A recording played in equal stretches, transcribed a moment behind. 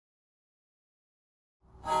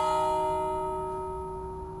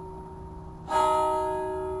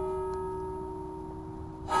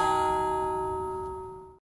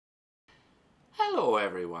Hello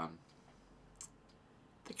everyone.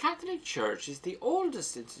 The Catholic Church is the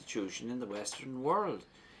oldest institution in the Western world.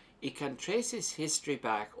 It can trace its history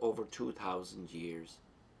back over 2,000 years.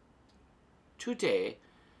 Today,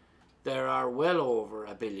 there are well over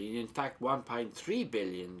a billion, in fact 1.3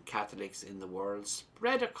 billion Catholics in the world,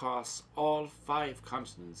 spread across all 5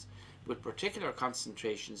 continents, with particular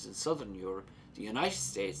concentrations in Southern Europe, the United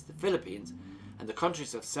States, the Philippines, and the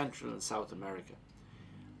countries of Central and South America.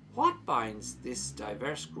 What binds this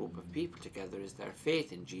diverse group of people together is their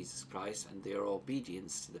faith in Jesus Christ and their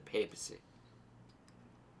obedience to the papacy.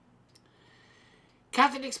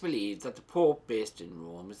 Catholics believe that the Pope based in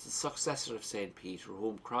Rome is the successor of St. Peter,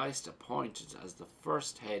 whom Christ appointed as the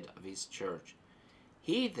first head of his church.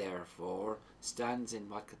 He therefore stands in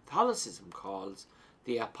what Catholicism calls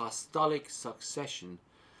the apostolic succession,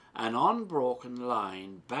 an unbroken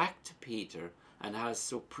line back to Peter, and has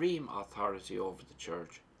supreme authority over the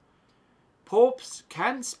church. Popes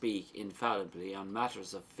can speak infallibly on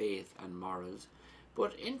matters of faith and morals,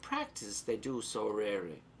 but in practice they do so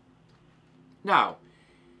rarely. Now,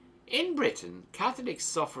 in Britain, Catholics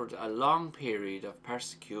suffered a long period of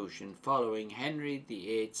persecution following Henry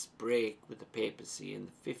VIII's break with the papacy in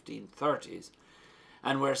the 1530s,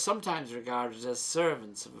 and were sometimes regarded as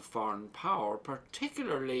servants of a foreign power,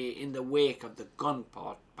 particularly in the wake of the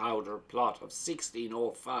gunpowder plot of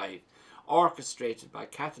 1605, orchestrated by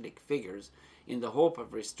Catholic figures in the hope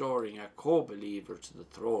of restoring a co-believer to the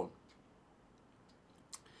throne.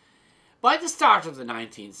 By the start of the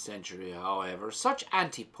 19th century, however, such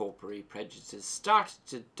anti-popery prejudices started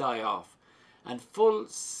to die off, and full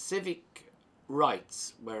civic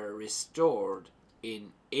rights were restored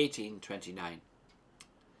in 1829.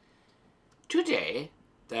 Today,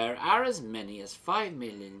 there are as many as 5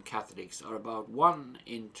 million Catholics, or about 1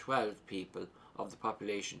 in 12 people of the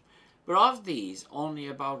population, but of these, only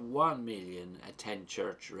about 1 million attend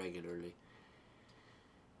church regularly.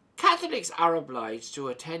 Catholics are obliged to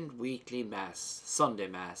attend weekly Mass, Sunday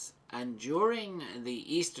Mass, and during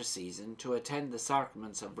the Easter season to attend the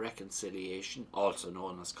sacraments of reconciliation, also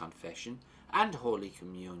known as confession, and Holy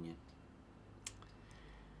Communion.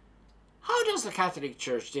 How does the Catholic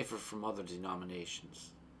Church differ from other denominations?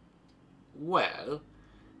 Well,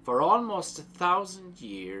 for almost 1,000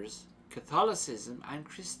 years, Catholicism and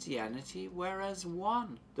Christianity were as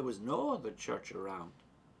one. There was no other church around.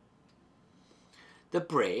 The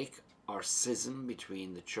break, or schism,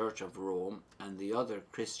 between the Church of Rome and the other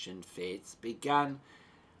Christian faiths began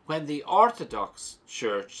when the Orthodox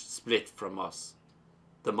Church split from us,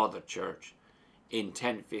 the Mother Church, in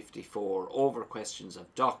 1054 over questions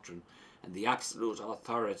of doctrine and the absolute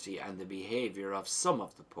authority and the behaviour of some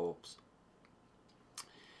of the popes.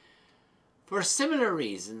 For similar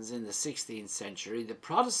reasons, in the 16th century, the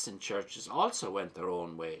Protestant churches also went their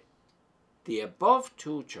own way. The above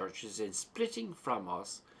 2 churches, in splitting from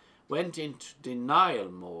us, went into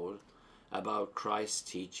denial mode about Christ's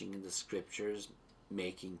teaching in the Scriptures,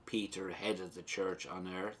 making Peter head of the church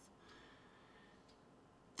on earth.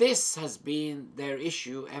 This has been their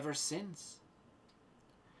issue ever since.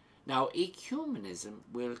 Now, ecumenism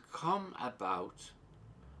will come about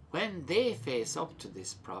when they face up to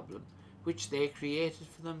this problem, which they created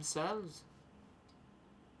for themselves.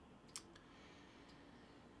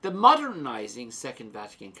 The modernising Second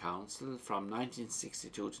Vatican Council from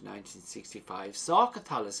 1962 to 1965 saw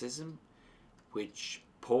Catholicism, which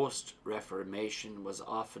post-Reformation was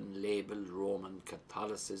often labelled Roman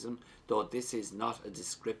Catholicism, though this is not a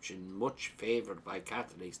description much favoured by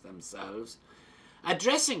Catholics themselves,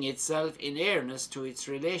 addressing itself in earnest to its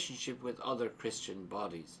relationship with other Christian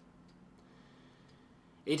bodies.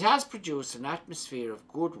 It has produced an atmosphere of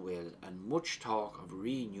goodwill and much talk of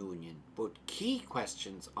reunion, but key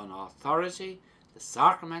questions on authority, the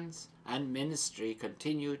sacraments, and ministry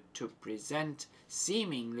continue to present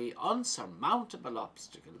seemingly unsurmountable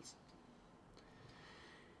obstacles.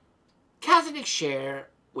 Catholics share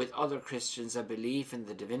with other Christians a belief in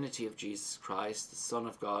the divinity of Jesus Christ, the Son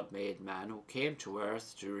of God made man, who came to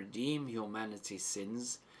earth to redeem humanity's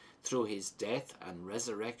sins through his death and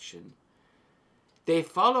resurrection. They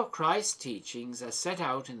follow Christ's teachings as set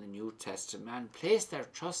out in the New Testament and place their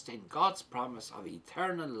trust in God's promise of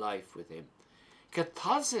eternal life with him.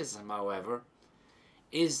 Catholicism, however,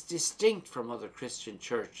 is distinct from other Christian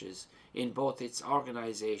churches in both its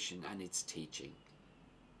organisation and its teaching.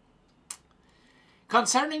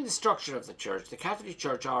 Concerning the structure of the Church, the Catholic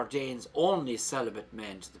Church ordains only celibate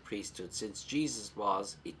men to the priesthood, since Jesus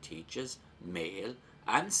was, it teaches, male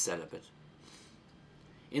and celibate.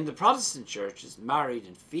 In the Protestant churches, married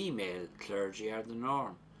and female clergy are the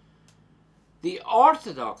norm. The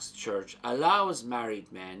Orthodox Church allows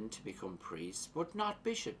married men to become priests, but not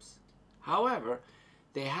bishops. However,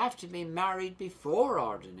 they have to be married before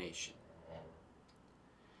ordination.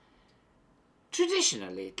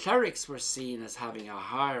 Traditionally, clerics were seen as having a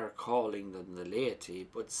higher calling than the laity,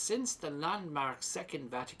 but since the landmark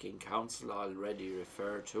Second Vatican Council already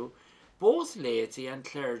referred to, both laity and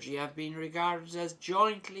clergy have been regarded as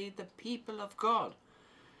jointly the people of God.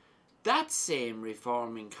 That same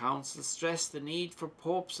reforming council stressed the need for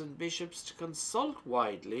popes and bishops to consult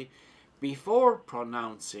widely before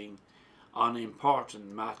pronouncing on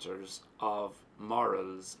important matters of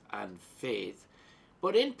morals and faith,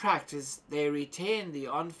 but in practice they retain the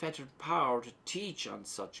unfettered power to teach on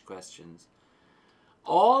such questions.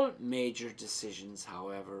 All major decisions,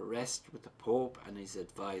 however, rest with the Pope and his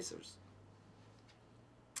advisors.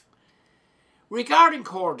 Regarding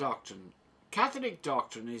core doctrine, Catholic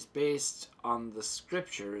doctrine is based on the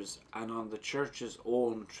Scriptures and on the Church's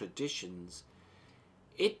own traditions.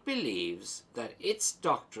 It believes that its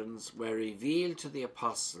doctrines were revealed to the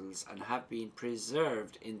apostles and have been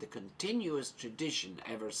preserved in the continuous tradition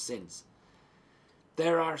ever since.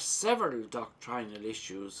 There are several doctrinal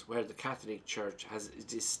issues where the Catholic Church has a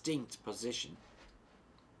distinct position.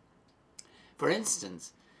 For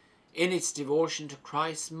instance, in its devotion to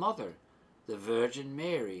Christ's mother, the Virgin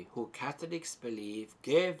Mary, who Catholics believe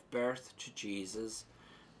gave birth to Jesus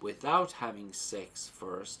without having sex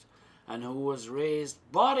first, and who was raised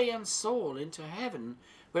body and soul into heaven,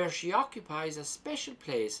 where she occupies a special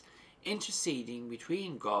place interceding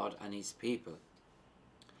between God and his people.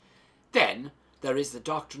 Then there is the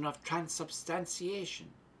doctrine of transubstantiation.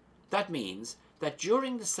 That means that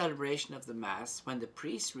during the celebration of the Mass, when the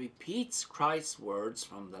priest repeats Christ's words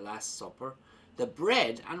from the Last Supper, the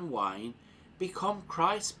bread and wine become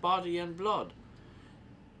Christ's body and blood,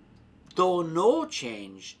 though no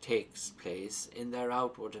change takes place in their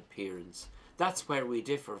outward appearance. That's where we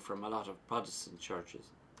differ from a lot of Protestant churches.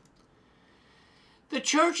 The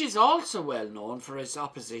Church is also well known for its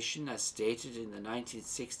opposition, as stated in the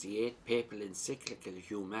 1968 papal encyclical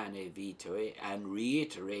Humanae Vitae and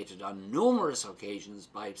reiterated on numerous occasions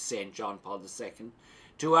by St. John Paul II,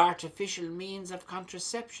 to artificial means of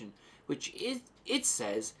contraception, which it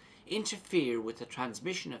says interfere with the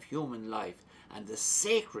transmission of human life and the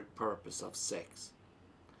sacred purpose of sex.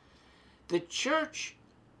 The Church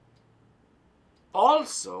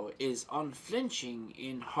also is unflinching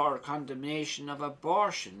in her condemnation of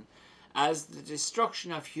abortion as the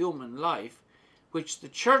destruction of human life, which the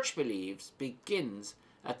Church believes begins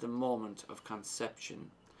at the moment of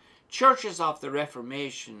conception. Churches of the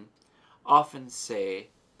Reformation often say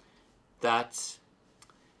that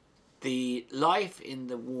the life in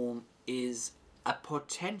the womb is a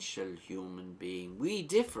potential human being. We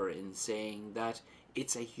differ in saying that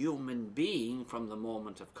it's a human being from the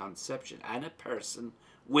moment of conception and a person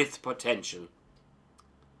with potential.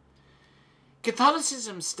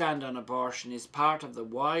 Catholicism's stand on abortion is part of the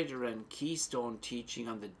wider and keystone teaching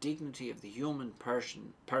on the dignity of the human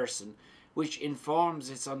person, which informs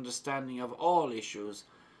its understanding of all issues.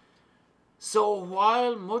 So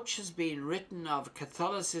while much has been written of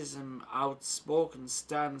Catholicism's outspoken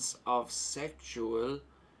stance of sexual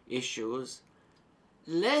issues,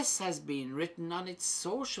 less has been written on its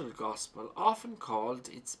social gospel, often called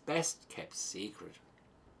its best-kept secret.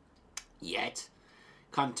 Yet,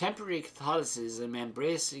 contemporary Catholicism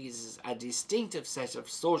embraces a distinctive set of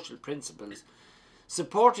social principles,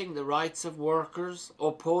 supporting the rights of workers,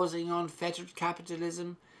 opposing unfettered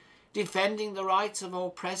capitalism, defending the rights of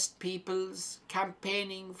oppressed peoples,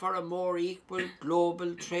 campaigning for a more equal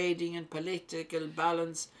global trading and political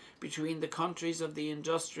balance between the countries of the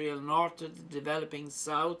industrial north and the developing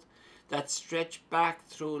south that stretch back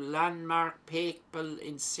through landmark papal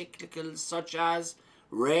encyclicals such as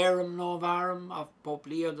Rerum Novarum of Pope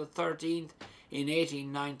Leo XIII in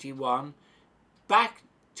 1891, back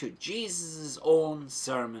to Jesus' own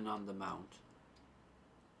Sermon on the Mount.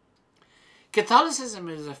 Catholicism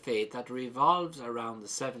is a faith that revolves around the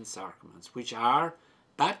seven sacraments, which are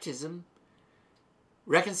baptism,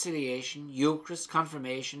 reconciliation, Eucharist,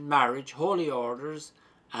 confirmation, marriage, holy orders,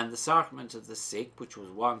 and the sacrament of the sick, which was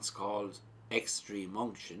once called extreme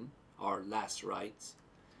unction, or last rites.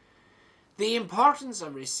 The importance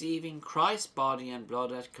of receiving Christ's body and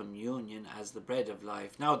blood at communion as the bread of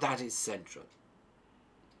life. Now that is central.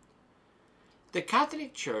 The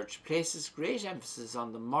Catholic Church places great emphasis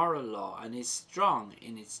on the moral law and is strong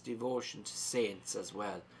in its devotion to saints as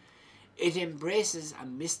well. It embraces a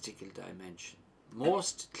mystical dimension,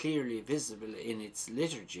 most clearly visible in its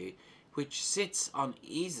liturgy, which sits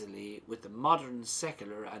uneasily with the modern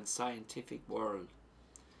secular and scientific world.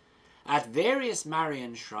 At various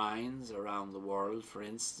Marian shrines around the world, for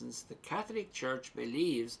instance, the Catholic Church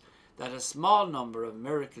believes that a small number of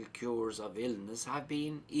miracle cures of illness have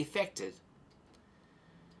been effected.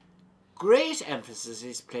 Great emphasis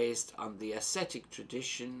is placed on the ascetic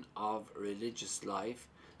tradition of religious life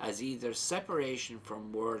as either separation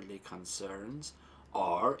from worldly concerns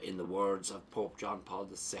or, in the words of Pope John Paul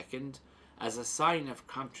II, as a sign of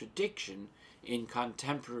contradiction in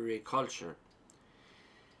contemporary culture.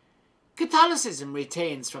 Catholicism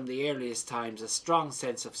retains from the earliest times a strong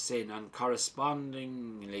sense of sin and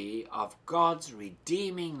correspondingly of God's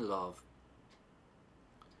redeeming love.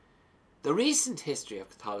 The recent history of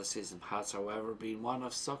Catholicism has, however, been one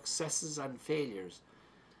of successes and failures.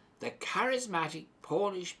 The charismatic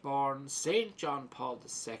Polish-born St. John Paul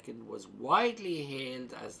II was widely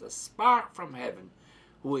hailed as the spark from heaven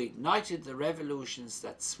who ignited the revolutions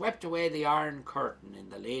that swept away the Iron Curtain in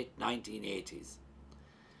the late 1980s.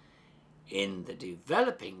 In the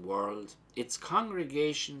developing world, its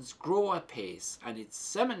congregations grow apace, and its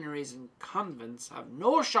seminaries and convents have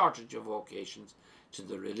no shortage of vocations to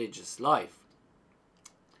the religious life.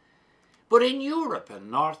 But in Europe and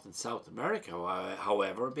North and South America,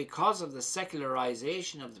 however, because of the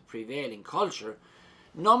secularization of the prevailing culture,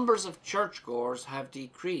 numbers of churchgoers have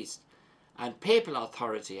decreased, and papal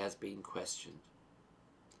authority has been questioned.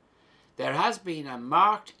 There has been a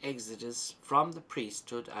marked exodus from the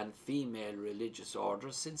priesthood and female religious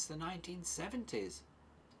orders since the 1970s.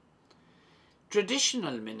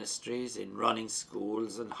 Traditional ministries in running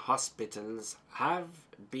schools and hospitals have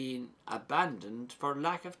been abandoned for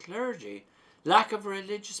lack of clergy, lack of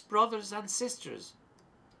religious brothers and sisters.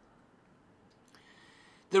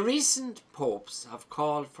 The recent popes have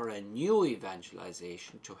called for a new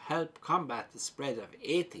evangelization to help combat the spread of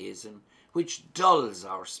atheism, which dulls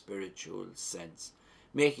our spiritual sense,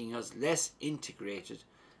 making us less integrated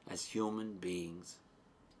as human beings.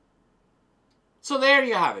 So there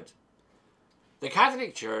you have it. The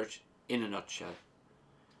Catholic Church in a nutshell.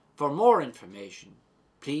 For more information,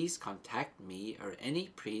 please contact me or any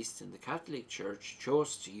priest in the Catholic Church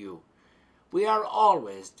chose to you. We are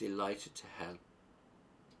always delighted to help.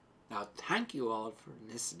 Now, thank you all for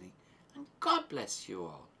listening, and God bless you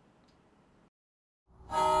all.